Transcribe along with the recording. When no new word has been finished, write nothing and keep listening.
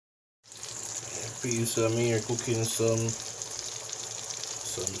peeps, I'm here cooking some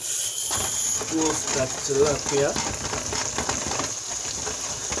stovetop tilapia.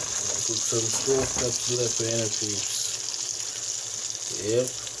 Cook some stovetop tilapia, peeps. Yep.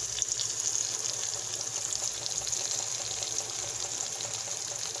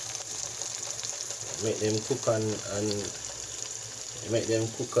 Make them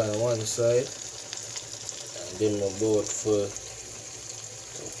cook on one side, and then I'm about to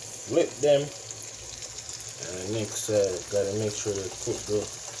flip them, and the next side gotta make sure they cook though.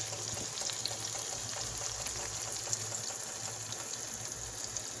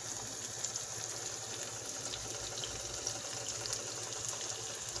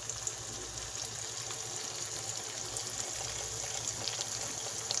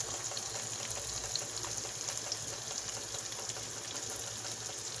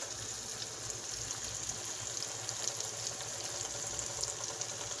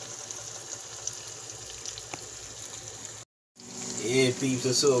 Yeah, peeps,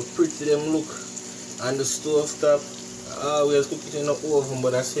 that's how pretty them look on the stove top. I always cook it in the oven,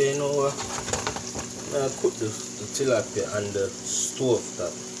 but I say, you know what, I cook the tilapia on the stove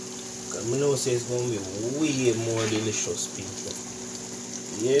top. Because I know say it's going to be way more delicious, people.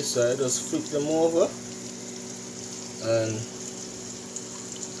 Yeah, so I just flip them over and,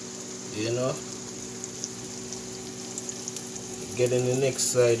 you know, get in the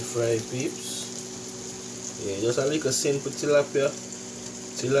next side fry, peeps. Yeah, just a little simple tilapia.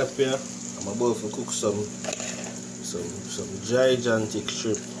 I'm about to cook some gigantic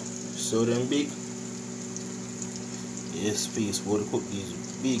shrimp. So them big. Yes, peeps, we'll cook these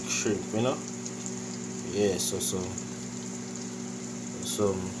big shrimp, you know. Yeah, so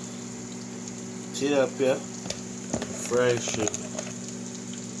some tilapia, fried shrimp,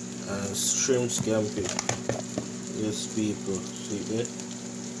 and shrimp scampi. Yes, people, see that?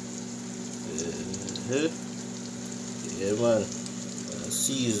 Yeah, man.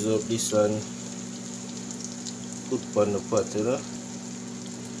 Season up this one, put on the pot, you know.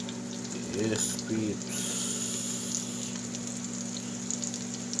 Yes, peeps.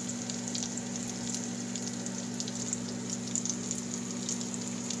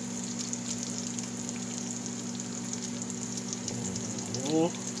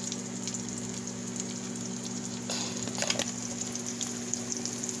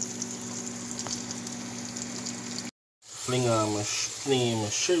 Fling on my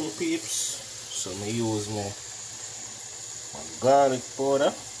shrimp, peeps. So I use my garlic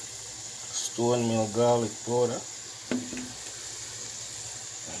powder, stone mill garlic powder,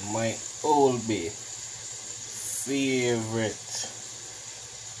 and my Old Bay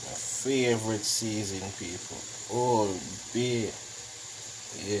favorite seasoning, people. Old Bay.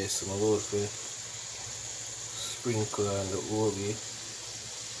 Yes, I'm about to sprinkle on the Old Bay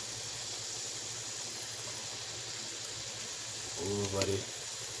over the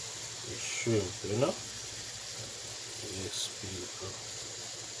shrimp, you know. Yes, people.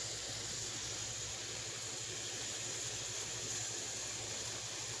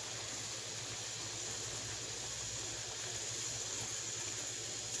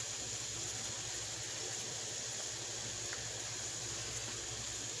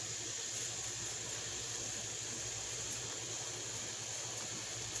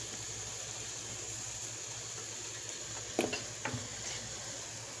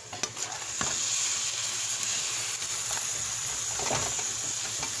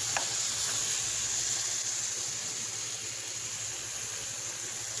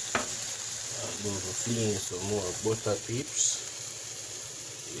 I'm going to fling some more butter, peeps.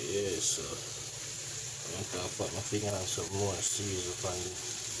 Yeah, so I'm going to put my finger on some more seeds upon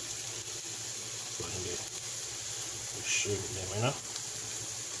the shrimp, you know.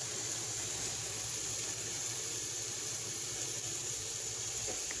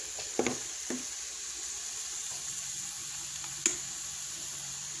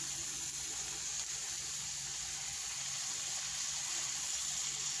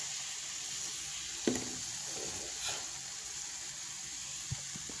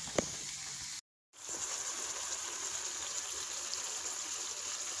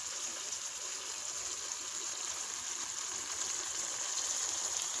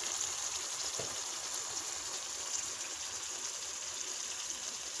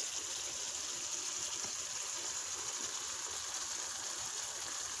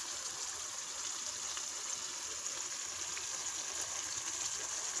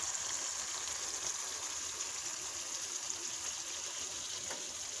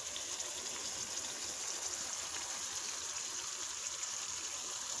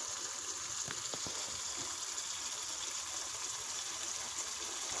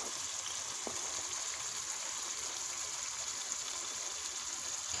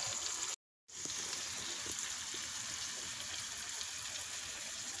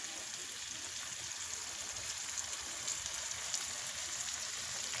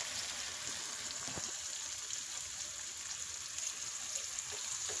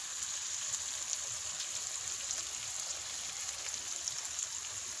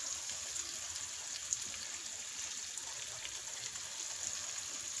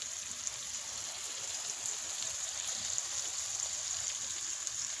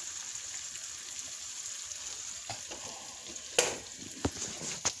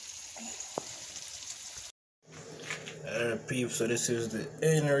 peeps, so this is the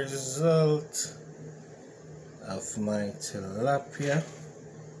end result of my tilapia,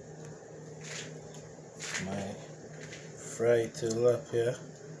 my fried tilapia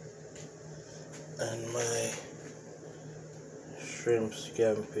and my shrimp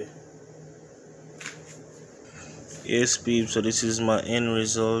scampi. Yes peeps, so this is my end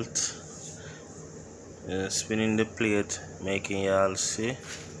result. Spinning the plate, making y'all see.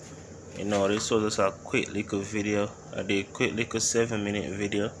 You know, this was just a quick little video. I did a quick little 7-minute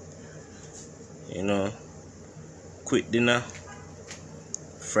video. You know, quick dinner,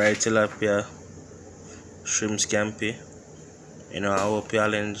 fried tilapia, shrimp scampi. You know, I hope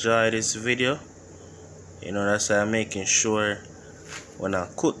y'all enjoy this video. You know, that's why I'm making sure when I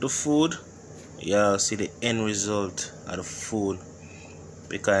cook the food, y'all see the end result of the food.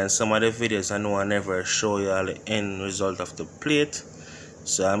 Because in some of the videos I know I never show y'all the end result of the plate.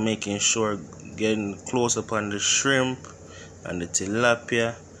 So I'm making sure getting close up on the shrimp and the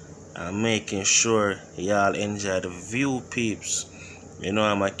tilapia. I'm making sure y'all enjoy the view peeps. You know,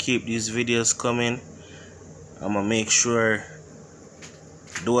 I'ma keep these videos coming. I'ma make sure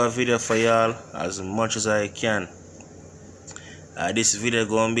do a video for y'all as much as I can. This video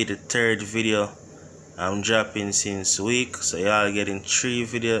gonna be the 3rd video I'm dropping since week, so y'all getting 3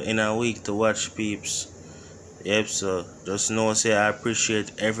 videos in a week to watch peeps. Yep, so just know say I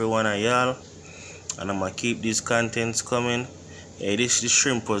appreciate every one of y'all, and I'ma keep these contents coming. Hey, the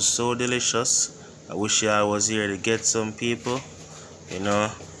shrimp was so delicious. I wish y'all was here to get some people. You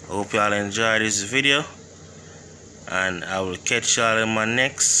know, I hope y'all enjoy this video, and I will catch y'all in my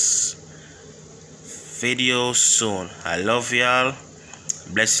next video soon. I love y'all.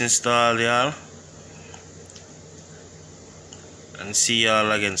 Blessings to all y'all, and see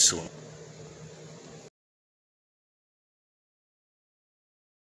y'all again soon.